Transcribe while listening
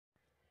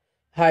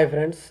Hi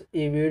friends,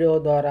 ఈ video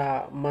ద్వారా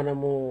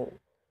మనము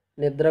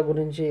నిద్ర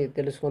గురించి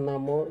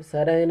తెలుసుకుందాము.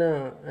 సరైన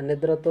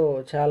నిద్రతో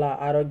చాలా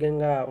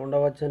ఆరోగ్యంగా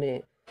ఉండవచ్చని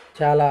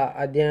చాలా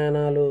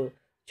అధ్యయనాలు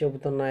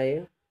చెబుతున్నాయి.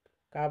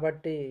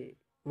 కాబట్టి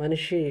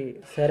మనిషి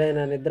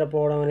సరైన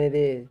నిద్రపోవడం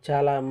అనేది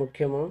చాలా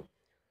ముఖ్యము.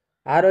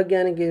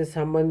 ఆరోగ్యానికి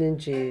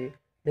సంబంధించి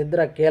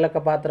నిద్ర కీలక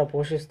పాత్ర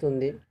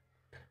పోషిస్తుంది.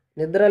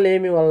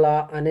 నిద్రలేమి వల్ల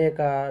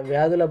అనేక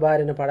వ్యాధుల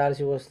బారిన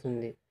పడాల్సి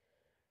వస్తుంది.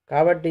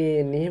 కాబట్టి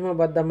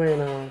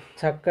నియమబద్ధమైన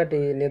చక్కటి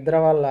నిద్ర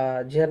వల్ల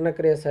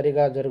జీర్ణక్రియ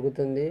సరిగా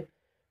జరుగుతుంది.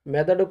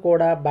 మెదడు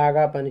కూడా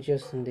బాగా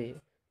పనిచేస్తుంది.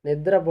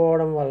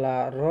 నిద్రపోవడం వల్ల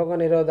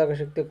రోగనిరోధక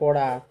శక్తి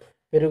కూడా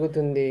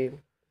పెరుగుతుంది.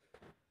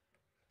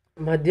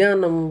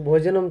 మధ్యాహ్నం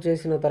భోజనం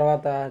చేసిన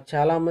తర్వాత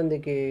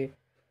చాలామందికి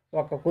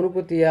ఒక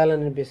కునుకు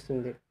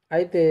తీయాలనిపిస్తుంది.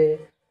 అయితే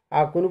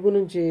ఆ కునుకు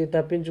నుంచి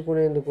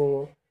తప్పించుకునేందుకు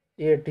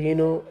ఏ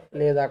టీను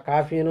లేదా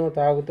కాఫీను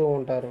తాగుతూ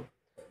ఉంటారు.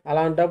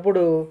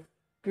 అలాంటప్పుడు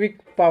క్విక్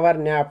పవర్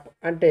న్యాప్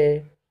అంటే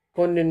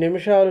కొన్ని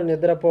నిమిషాలు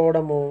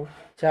నిద్రపోవడము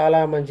చాలా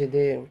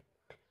మంచిది.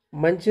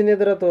 మంచి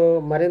నిద్రతో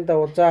మరింత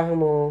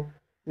ఉత్సాహము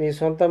మీ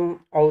సొంతం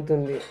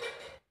అవుతుంది.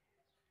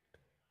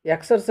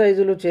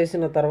 ఎక్సర్సైజులు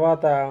చేసిన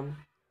తర్వాత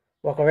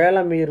ఒకవేళ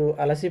మీరు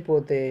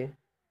అలసిపోతే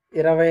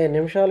 20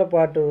 నిమిషాల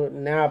పాటు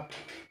న్యాప్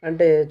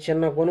అంటే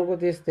చిన్న కొనుకు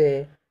తీస్తే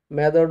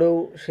మెదడు,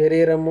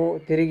 శరీరము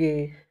తిరిగి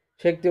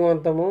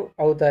శక్తివంతము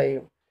అవుతాయి.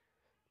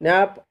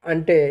 న్యాప్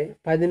అంటే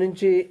 10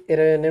 నుంచి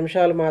 20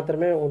 నిమిషాలు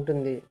మాత్రమే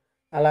ఉంటుంది.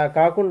 అలా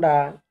కాకుండా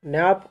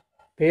న్యాప్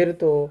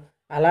పేరుతో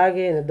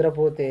అలాగే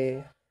నిద్రపోతే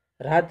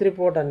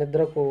రాత్రిపూట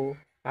నిద్రకు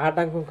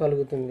ఆటంకం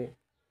కలుగుతుంది.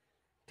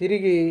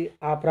 తిరిగి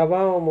ఆ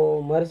ప్రభావము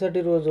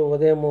మరుసటి రోజు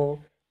ఉదయము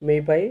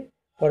మీపై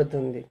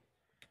పడుతుంది.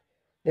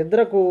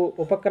 నిద్రకు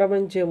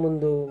ఉపక్రమించే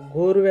ముందు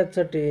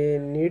గోరువెచ్చటి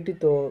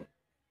నీటితో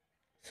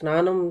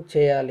స్నానం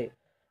చేయాలి.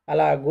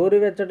 అలా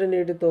గోరువెచ్చటి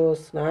నీటితో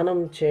స్నానం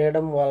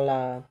చేయడం వల్ల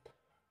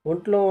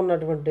ఒంట్లో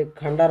ఉన్నటువంటి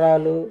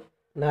కండరాలు,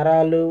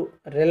 నరాలు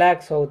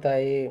రిలాక్స్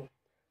అవుతాయి.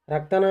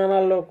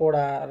 రక్తనాళాల్లో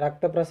కూడా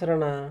రక్త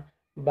ప్రసరణ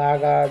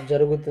బాగా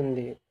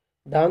జరుగుతుంది.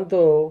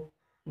 దాంతో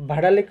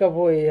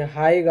బడలికపోయి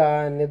హాయిగా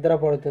నిద్ర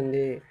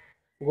పడుతుంది.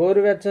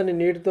 గోరువెచ్చని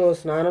నీటితో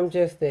స్నానం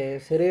చేస్తే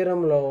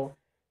శరీరంలో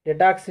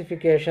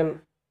డిటాక్సిఫికేషన్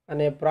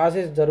అనే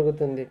ప్రాసెస్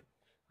జరుగుతుంది.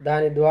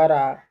 దాని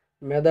ద్వారా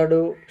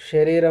మెదడు,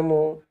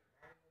 శరీరము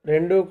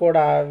రెండూ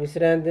కూడా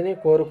విశ్రాంతిని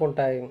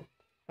కోరుకుంటాయి.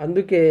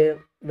 అందుకే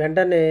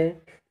వెంటనే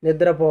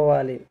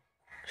నిద్రపోవాలి.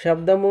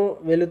 శబ్దము,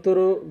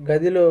 వెలుతురు,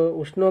 గదిలో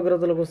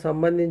ఉష్ణోగ్రతలకు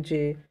సంబంధించి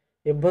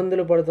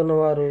ఇబ్బందులు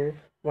పడుతున్నవారు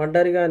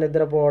ఒంటరిగా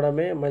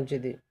నిద్రపోవడమే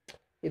మంచిది.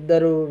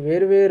 ఇద్దరు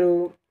వేరువేరు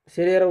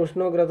శరీర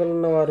ఉష్ణోగ్రతలు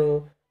ఉన్నవారు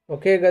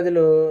ఒకే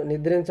గదిలో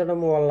నిద్రించడం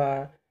వల్ల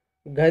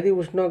గది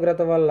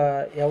ఉష్ణోగ్రత వల్ల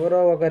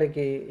ఎవరో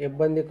ఒకరికి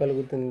ఇబ్బంది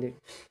కలుగుతుంది.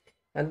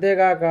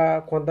 అంతేగాక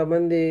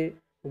కొంతమంది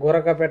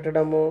గురక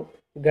పెట్టడము,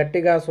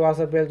 గట్టిగా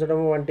శ్వాస పీల్చడం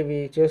వంటివి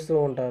చేస్తూ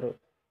ఉంటారు.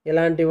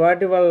 ఇలాంటి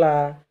వాటి వల్ల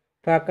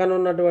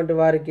ప్రక్కనున్నటువంటి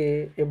వారికి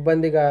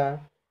ఇబ్బందిగా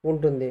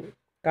ఉంటుంది.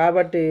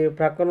 కాబట్టి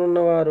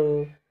ప్రక్కనున్నవారు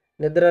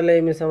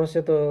నిద్రలేమి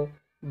సమస్యతో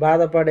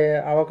బాధపడే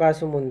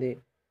అవకాశం ఉంది.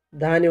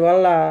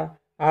 దానివల్ల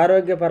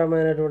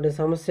ఆరోగ్యపరమైనటువంటి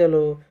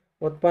సమస్యలు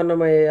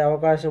ఉత్పన్నమయ్యే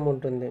అవకాశం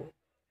ఉంటుంది.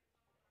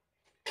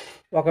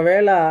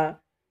 ఒకవేళ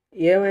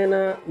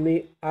ఏమైనా మీ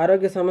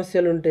ఆరోగ్య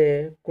సమస్యలుంటే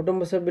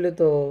కుటుంబ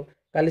సభ్యులతో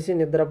కలిసి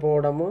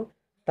నిద్రపోవడము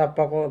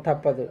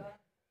తప్పదు.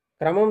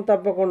 క్రమం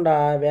తప్పకుండా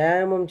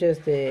వ్యాయామం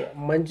చేస్తే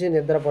మంచి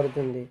నిద్ర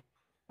పడుతుంది.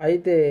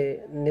 అయితే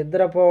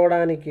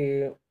నిద్రపోవడానికి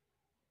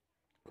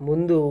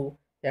ముందు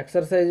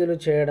ఎక్సర్సైజులు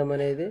చేయడం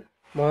అనేది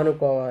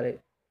మానుకోవాలి.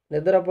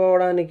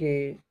 నిద్రపోవడానికి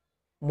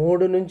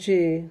 3 నుంచి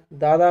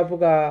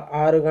దాదాపుగా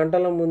 6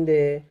 గంటల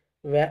ముందే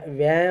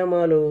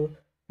వ్యాయామాలు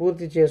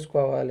పూర్తి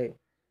చేసుకోవాలి.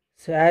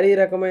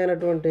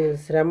 శారీరకమైనటువంటి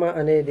శ్రమ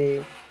అనేది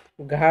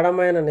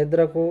గాఢమైన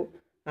నిద్రకు,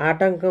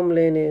 ఆటంకం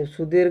లేని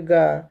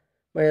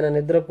సుదీర్ఘమైన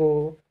నిద్రకు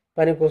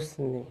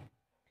పనికొస్తుంది.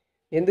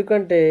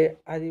 ఎందుకంటే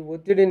అది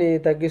ఒత్తిడిని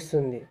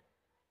తగ్గిస్తుంది.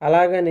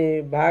 అలాగని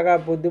బాగా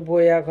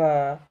పొద్దుపోయాక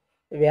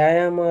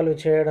వ్యాయామాలు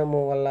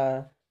చేయడము వల్ల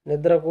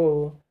నిద్రకు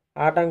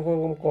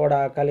ఆటంకం కూడా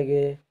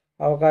కలిగే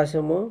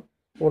అవకాశము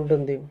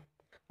ఉంటుంది.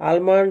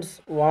 ఆల్మండ్స్,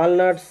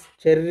 వాల్నట్స్,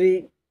 చెర్రీ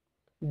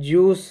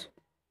జ్యూస్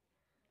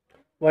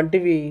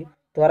వంటివి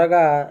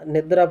త్వరగా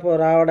నిద్ర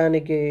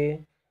రావడానికి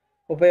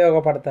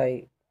ఉపయోగపడతాయి.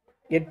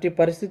 ఎట్టి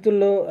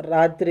పరిస్థితుల్లో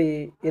రాత్రి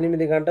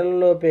 8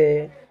 గంటలలోపే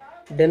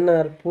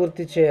డిన్నర్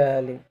పూర్తి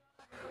చేయాలి.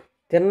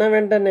 తిన్న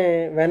వెంటనే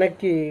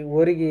వెనక్కి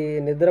ఒరిగి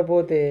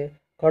నిద్రపోతే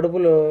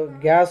కడుపులో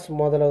గ్యాస్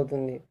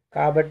మొదలవుతుంది.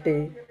 కాబట్టి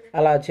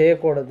అలా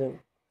చేయకూడదు.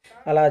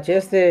 అలా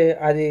చేస్తే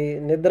అది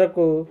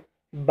నిద్రకు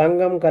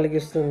భంగం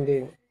కలిగిస్తుంది.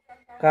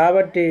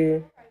 కాబట్టి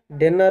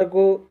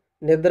డిన్నర్కు,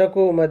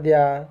 నిద్రకు మధ్య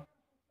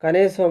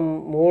కనీసం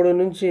 3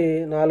 నుంచి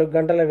 4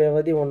 గంటల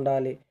వ్యవధి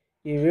ఉండాలి.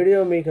 ఈ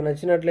వీడియో మీకు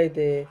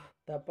నచ్చినట్లయితే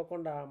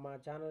తప్పకుండా మా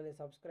ఛానల్ని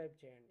సబ్స్క్రైబ్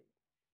చేయండి.